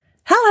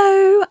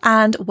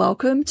and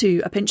welcome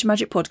to a Pinch of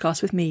Magic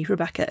podcast with me,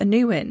 Rebecca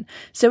Anuin.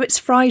 So it's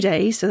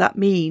Friday, so that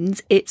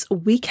means it's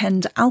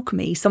weekend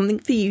alchemy, something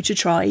for you to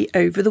try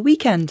over the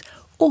weekend.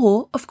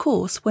 Or, of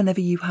course, whenever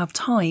you have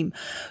time.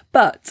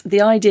 But the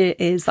idea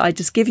is that I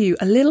just give you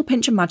a little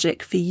pinch of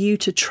magic for you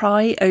to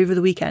try over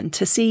the weekend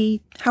to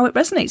see how it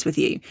resonates with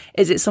you.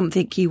 Is it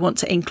something you want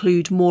to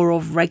include more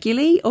of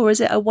regularly, or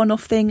is it a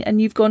one-off thing and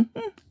you've gone,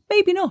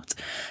 maybe not?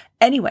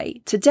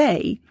 Anyway,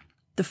 today,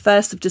 the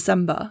 1st of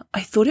December,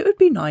 I thought it would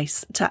be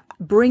nice to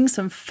bring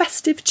some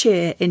festive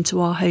cheer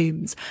into our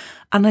homes.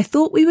 And I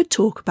thought we would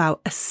talk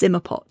about a simmer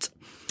pot.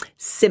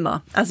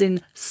 Simmer, as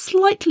in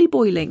slightly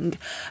boiling.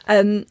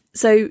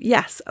 So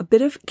yes, a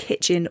bit of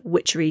kitchen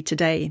witchery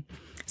today.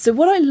 So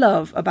what I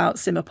love about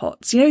simmer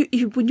pots,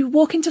 when you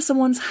walk into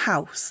someone's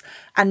house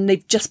and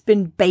they've just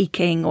been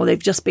baking or they've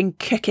just been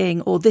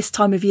cooking, or this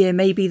time of year,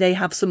 maybe they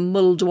have some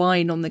mulled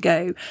wine on the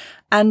go.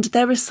 And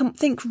there is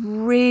something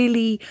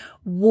really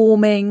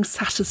warming,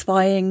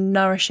 satisfying,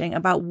 nourishing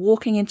about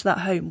walking into that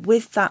home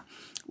with that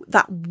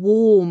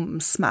warm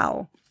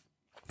smell.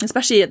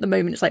 Especially at the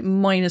moment, it's like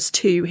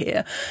 -2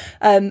 here.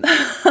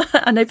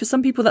 I know for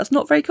some people that's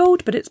not very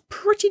cold, but it's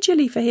pretty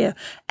chilly for here.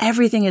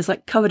 Everything is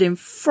like covered in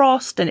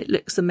frost and it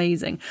looks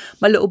amazing.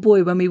 My little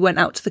boy, when we went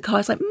out to the car,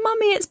 is like,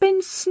 "Mummy, it's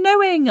been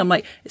snowing." I'm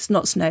like, "It's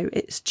not snow,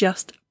 it's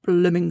just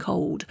blooming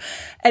cold."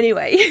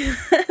 Anyway,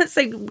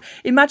 so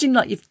imagine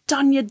like you've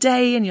done your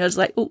day and you're just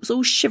like, oh, it's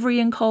all shivery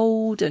and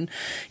cold, and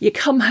you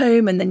come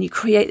home and then you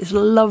create this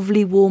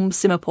lovely warm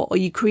simmer pot, or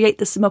you create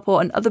the simmer pot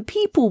and other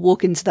people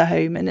walk into the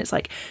home, and it's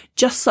like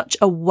just such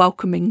a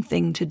welcoming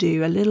thing to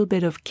do, a little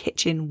bit of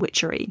kitchen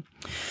witchery.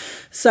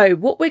 So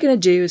what we're going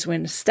to do is we're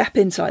going to step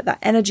into like that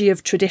energy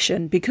of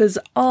tradition, because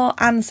our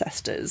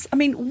ancestors, I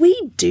mean,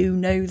 we do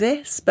know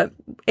this, but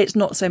it's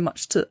not so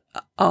much to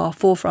our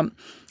forefront.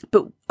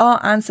 But our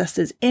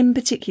ancestors in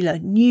particular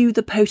knew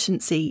the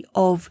potency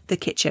of the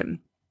kitchen,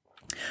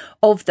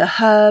 of the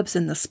herbs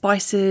and the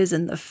spices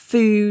and the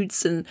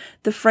foods and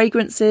the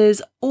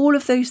fragrances, all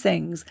of those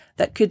things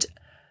that could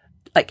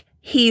like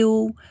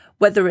heal,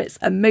 whether it's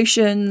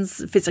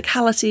emotions,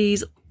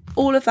 physicalities,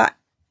 all of that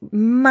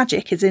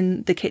magic is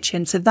in the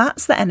kitchen. So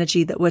that's the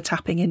energy that we're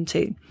tapping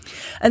into.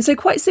 And so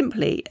quite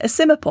simply, a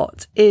simmer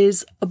pot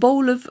is a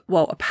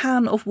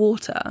pan of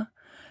water,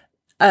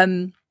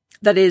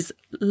 that is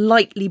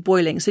lightly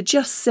boiling, so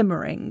just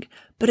simmering,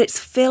 but it's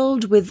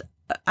filled with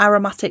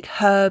aromatic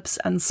herbs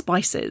and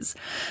spices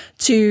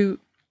to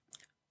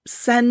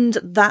send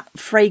that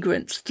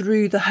fragrance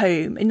through the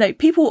home.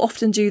 People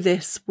often do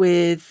this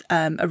with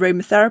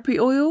aromatherapy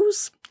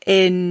oils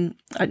in,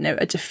 a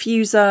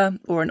diffuser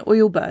or an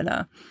oil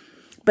burner,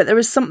 but there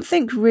is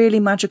something really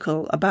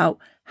magical about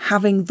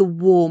having the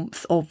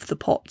warmth of the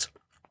pot.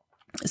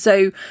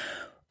 So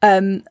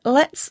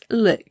let's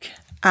look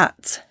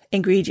at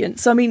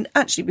ingredients. So,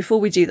 actually, before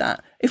we do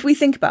that, if we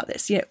think about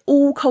this,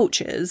 all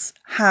cultures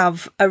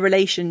have a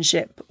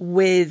relationship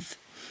with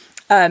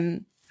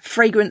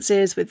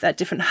fragrances, with their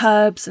different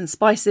herbs and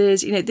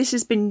spices. This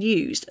has been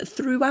used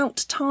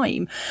throughout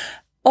time.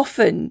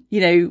 Often,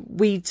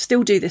 we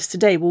still do this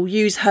today. We'll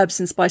use herbs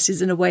and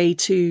spices in a way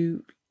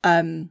to,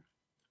 I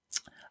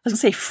was going to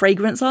say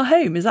fragrance our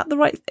home. Is that the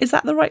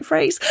right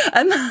phrase?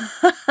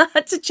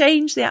 To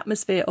change the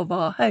atmosphere of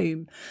our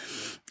home.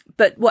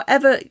 But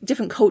whatever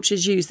different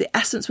cultures use, the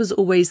essence was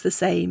always the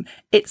same.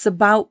 It's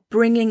about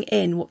bringing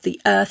in what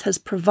the earth has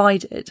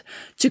provided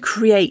to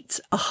create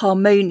a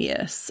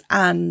harmonious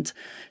and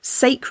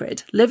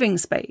sacred living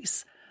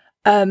space,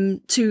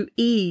 to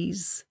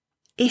ease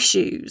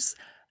issues,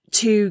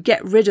 to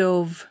get rid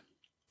of,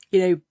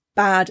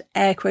 bad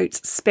air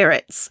quotes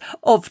spirits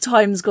of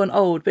times gone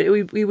old. But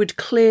we would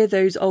clear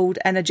those old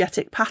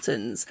energetic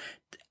patterns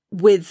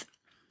with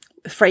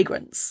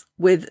fragrance,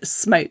 with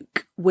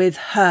smoke, with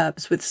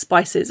herbs, with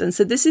spices. And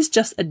so this is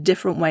just a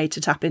different way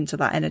to tap into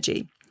that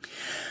energy.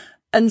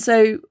 And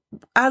so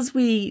as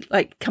we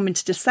come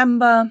into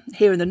December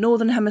here in the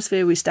Northern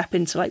Hemisphere, we step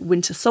into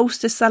winter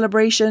solstice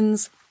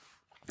celebrations.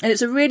 And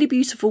it's a really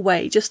beautiful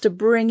way just to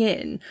bring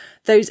in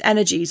those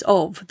energies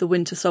of the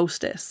winter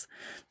solstice.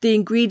 The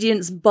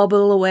ingredients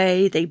bubble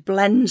away, they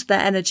blend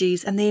their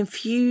energies, and they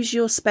infuse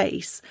your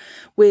space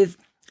with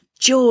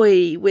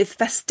joy, with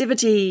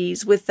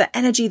festivities, with the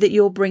energy that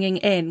you're bringing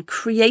in,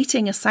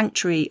 creating a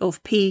sanctuary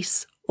of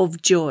peace,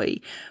 of joy,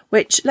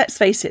 which, let's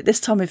face it, this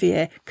time of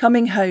year,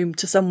 coming home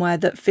to somewhere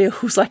that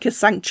feels like a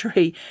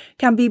sanctuary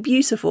can be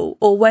beautiful.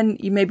 Or when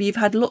you've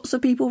had lots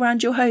of people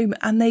around your home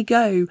and they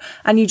go,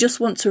 and you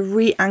just want to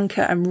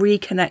re-anchor and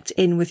reconnect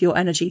in with your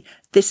energy,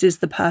 this is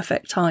the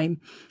perfect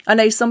time. I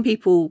know some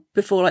people,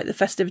 before the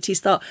festivities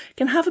start,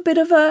 can have a bit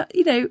of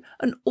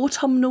an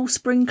autumnal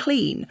spring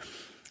clean,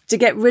 to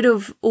get rid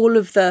of all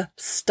of the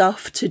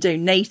stuff, to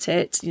donate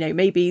it.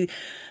 Maybe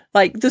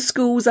the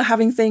schools are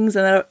having things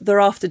and they're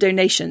after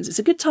donations. It's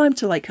a good time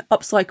to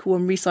upcycle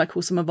and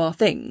recycle some of our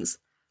things.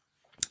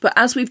 But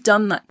as we've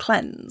done that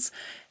cleanse,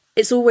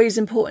 it's always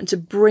important to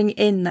bring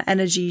in the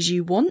energies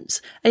you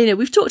want. And,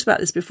 we've talked about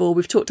this before.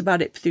 We've talked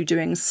about it through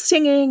doing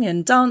singing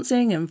and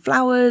dancing and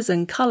flowers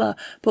and colour,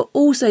 but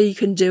also you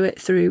can do it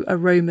through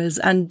aromas,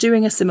 and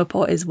doing a simmer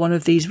pot is one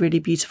of these really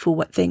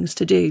beautiful things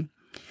to do.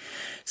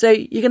 So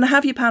you're going to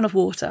have your pan of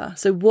water.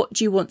 So what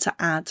do you want to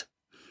add?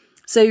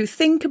 So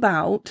think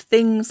about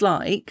things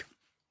like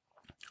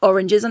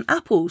oranges and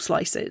apple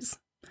slices.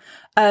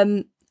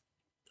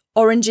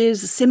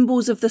 Oranges,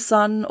 symbols of the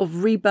sun,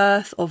 of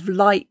rebirth, of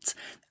light.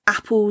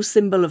 Apples,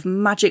 symbol of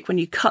magic. When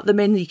you cut them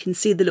in, you can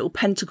see the little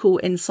pentacle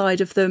inside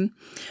of them.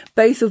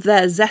 Both of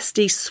their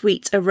zesty,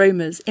 sweet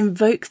aromas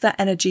invoke the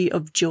energy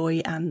of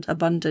joy and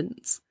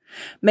abundance.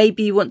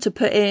 Maybe you want to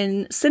put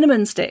in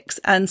cinnamon sticks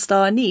and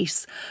star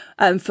anise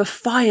for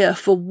fire,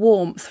 for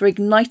warmth, for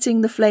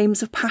igniting the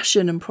flames of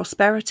passion and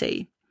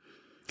prosperity.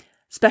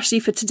 Especially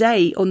for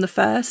today on the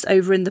 1st,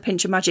 over in the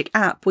Pinch of Magick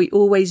app, we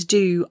always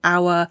do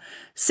our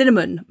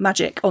cinnamon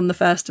magic on the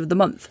 1st of the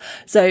month.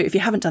 So if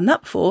you haven't done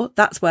that before,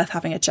 that's worth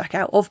having a check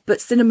out of.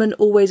 But cinnamon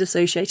always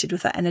associated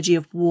with that energy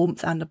of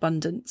warmth and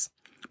abundance.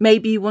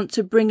 Maybe you want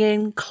to bring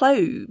in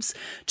cloves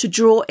to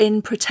draw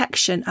in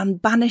protection and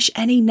banish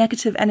any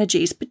negative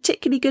energies,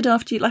 particularly good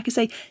after, like I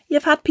say,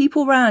 you've had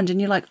people around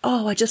and you're like,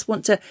 oh, I just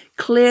want to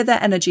clear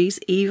their energies,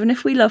 even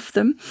if we love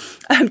them,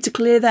 to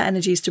clear their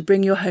energies, to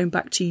bring your home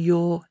back to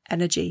your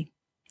energy.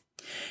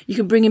 You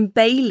can bring in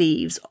bay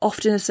leaves,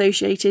 often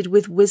associated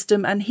with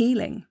wisdom and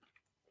healing.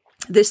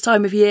 This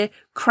time of year,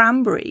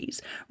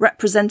 cranberries,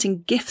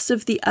 representing gifts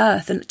of the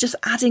earth, and just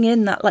adding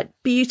in that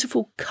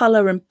beautiful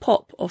colour and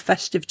pop of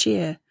festive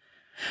cheer.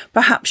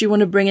 Perhaps you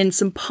want to bring in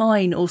some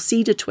pine or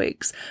cedar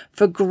twigs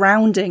for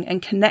grounding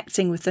and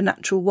connecting with the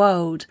natural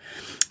world.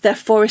 Their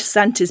forest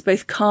scent is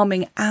both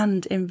calming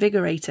and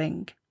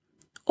invigorating.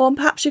 Or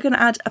perhaps you're going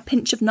to add a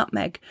pinch of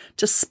nutmeg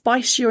to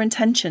spice your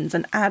intentions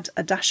and add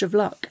a dash of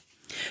luck.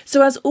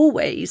 So as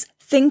always,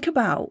 think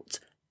about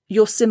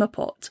your simmer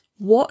pot.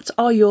 What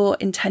are your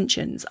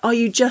intentions? Are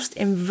you just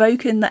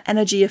invoking the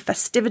energy of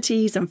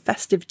festivities and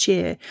festive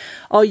cheer?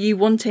 Are you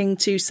wanting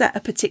to set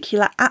a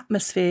particular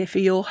atmosphere for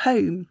your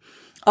home?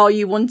 Are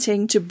you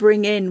wanting to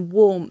bring in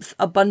warmth,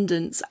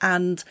 abundance,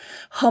 and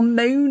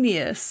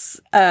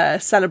harmonious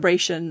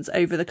celebrations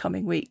over the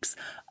coming weeks?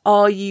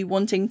 Are you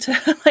wanting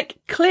to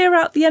clear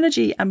out the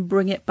energy and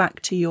bring it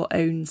back to your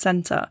own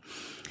centre?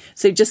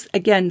 So just,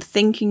 again,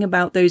 thinking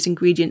about those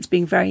ingredients,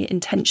 being very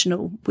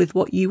intentional with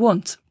what you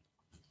want.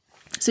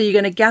 So you're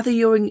going to gather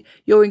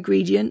your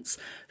ingredients,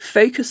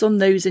 focus on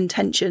those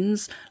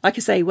intentions, like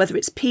I say, whether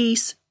it's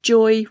peace,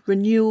 joy,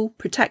 renewal,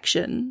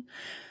 protection.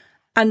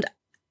 And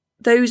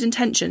those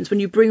intentions, when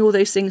you bring all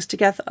those things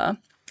together,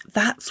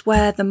 that's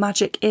where the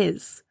magic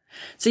is.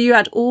 So you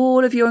add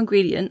all of your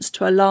ingredients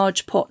to a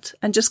large pot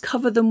and just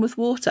cover them with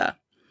water.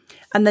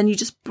 And then you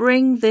just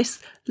bring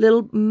this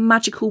little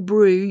magical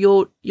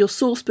brew. Your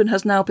saucepan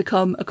has now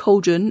become a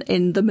cauldron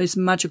in the most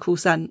magical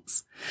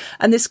sense.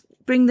 And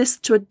bring this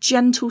to a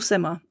gentle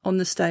simmer on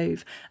the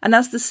stove. And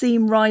as the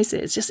steam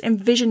rises, just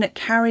envision it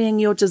carrying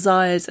your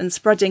desires and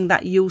spreading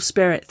that Yule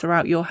spirit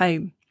throughout your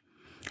home.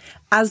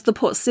 As the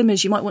pot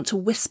simmers, you might want to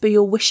whisper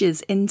your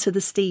wishes into the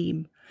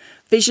steam.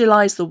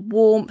 Visualize the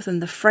warmth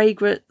and the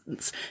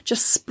fragrance,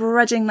 just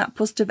spreading that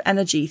positive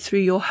energy through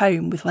your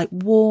home with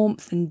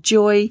warmth and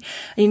joy.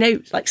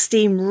 And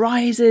steam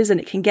rises and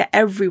it can get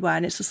everywhere.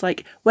 And it's just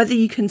whether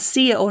you can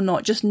see it or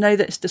not, just know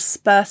that it's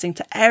dispersing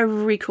to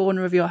every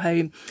corner of your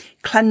home,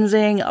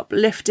 cleansing,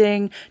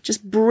 uplifting,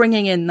 just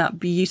bringing in that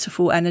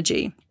beautiful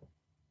energy.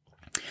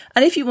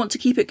 And if you want to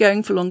keep it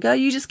going for longer,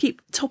 you just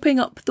keep topping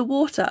up the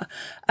water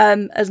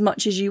as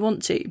much as you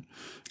want to.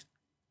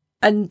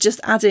 And just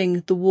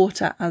adding the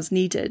water as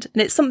needed.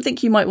 And it's something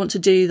you might want to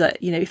do that,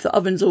 if the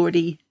oven's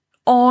already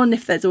on,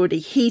 if there's already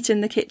heat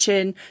in the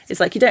kitchen, it's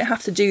you don't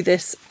have to do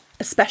this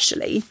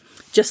especially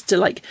just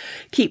to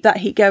keep that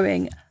heat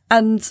going,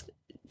 and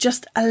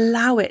just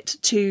allow it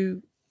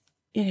to,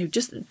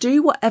 just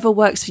do whatever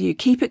works for you.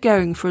 Keep it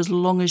going for as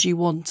long as you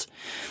want.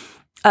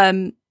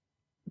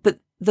 But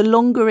the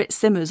longer it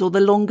simmers, or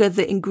the longer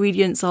the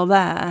ingredients are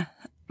there,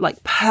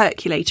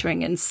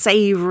 percolating and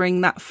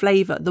savouring that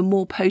flavour, the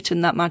more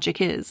potent that magic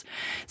is.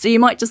 So you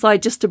might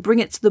decide just to bring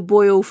it to the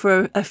boil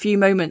for a few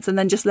moments and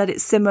then just let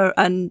it simmer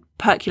and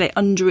percolate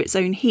under its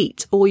own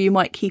heat. Or you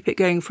might keep it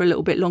going for a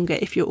little bit longer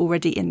if you're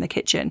already in the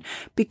kitchen.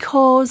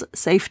 Because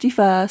safety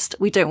first,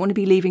 we don't want to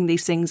be leaving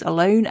these things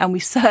alone, and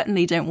we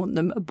certainly don't want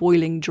them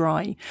boiling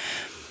dry.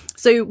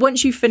 So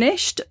once you've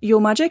finished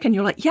your magic and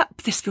you're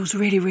yep, this feels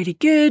really, really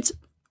good.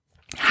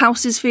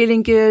 House is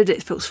feeling good,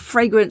 it feels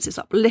fragrance, it's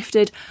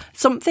uplifted.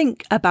 Something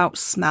about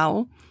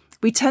smell.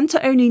 We tend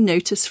to only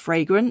notice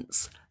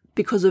fragrance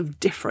because of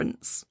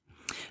difference.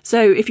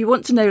 So if you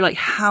want to know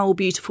how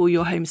beautiful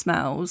your home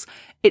smells,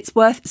 it's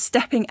worth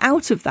stepping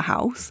out of the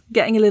house,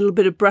 getting a little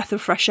bit of breath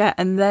of fresh air,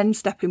 and then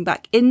stepping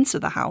back into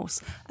the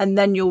house. And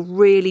then you'll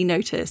really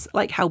notice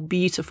how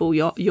beautiful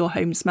your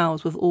home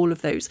smells with all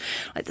of those,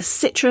 the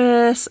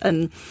citrus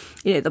and,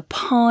 the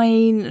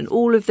pine and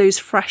all of those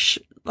fresh,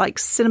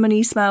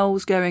 cinnamony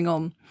smells going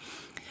on.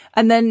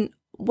 And then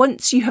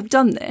once you have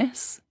done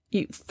this,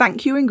 you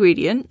thank your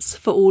ingredients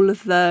for all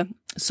of the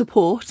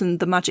support and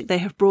the magic they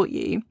have brought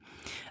you.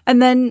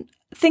 And then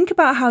think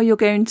about how you're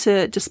going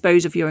to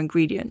dispose of your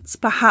ingredients.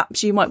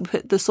 Perhaps you might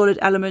put the solid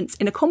elements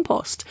in a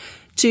compost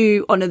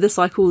to honour the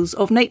cycles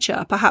of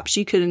nature. Perhaps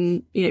you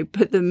can,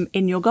 put them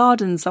in your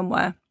garden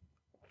somewhere.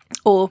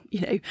 Or,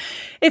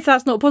 if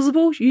that's not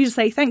possible, you just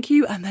say thank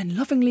you and then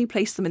lovingly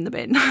place them in the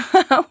bin.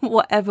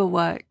 Whatever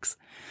works.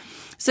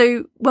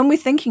 So when we're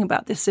thinking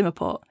about this simmer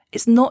pot,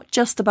 it's not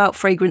just about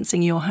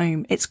fragrancing your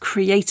home. It's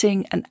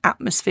creating an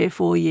atmosphere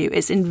for you.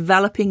 It's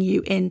enveloping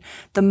you in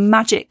the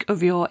magic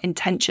of your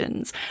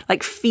intentions,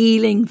 like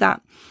feeling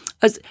that.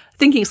 I was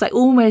thinking it's like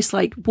almost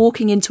like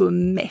walking into a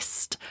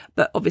mist,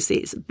 but obviously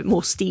it's a bit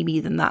more steamy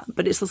than that.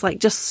 But it's just like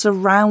just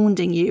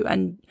surrounding you.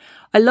 And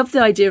I love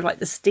the idea of like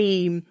the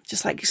steam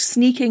just like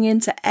sneaking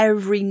into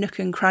every nook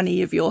and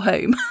cranny of your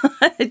home.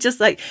 Just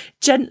like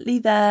gently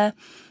there,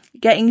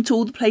 getting to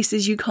all the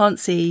places you can't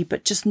see,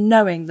 but just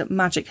knowing that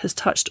magic has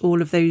touched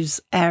all of those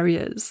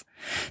areas.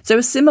 So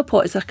a simmer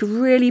pot is like a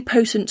really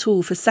potent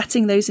tool for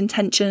setting those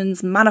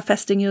intentions,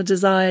 manifesting your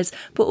desires,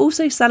 but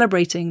also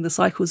celebrating the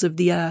cycles of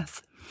the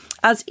earth.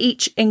 As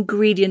each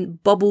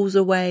ingredient bubbles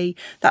away,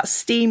 that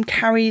steam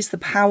carries the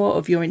power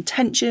of your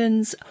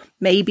intentions,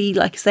 maybe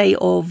like say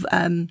of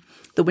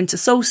the winter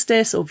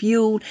solstice or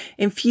Yule,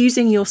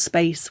 infusing your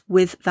space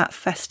with that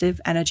festive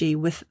energy,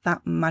 with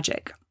that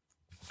magic.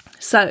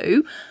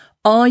 So,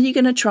 are you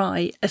going to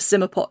try a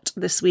simmer pot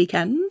this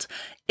weekend?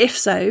 If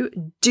so,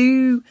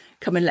 do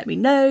come and let me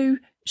know,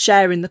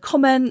 share in the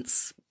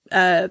comments.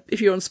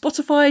 If you're on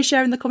Spotify,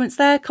 share in the comments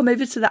there. Come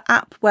over to the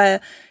app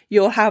where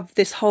you'll have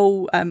this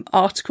whole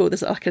article.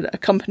 There's like an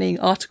accompanying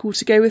article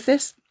to go with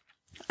this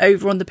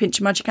over on the Pinch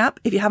of Magic app.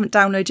 If you haven't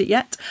downloaded it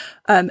yet,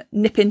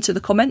 nip into the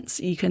comments.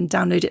 You can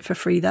download it for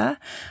free there.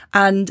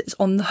 And it's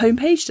on the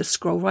homepage. Just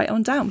scroll right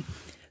on down.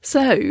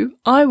 So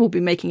I will be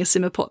making a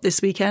simmer pot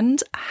this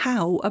weekend.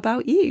 How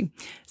about you?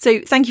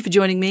 So thank you for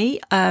joining me.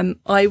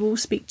 I will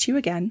speak to you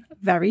again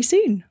very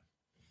soon.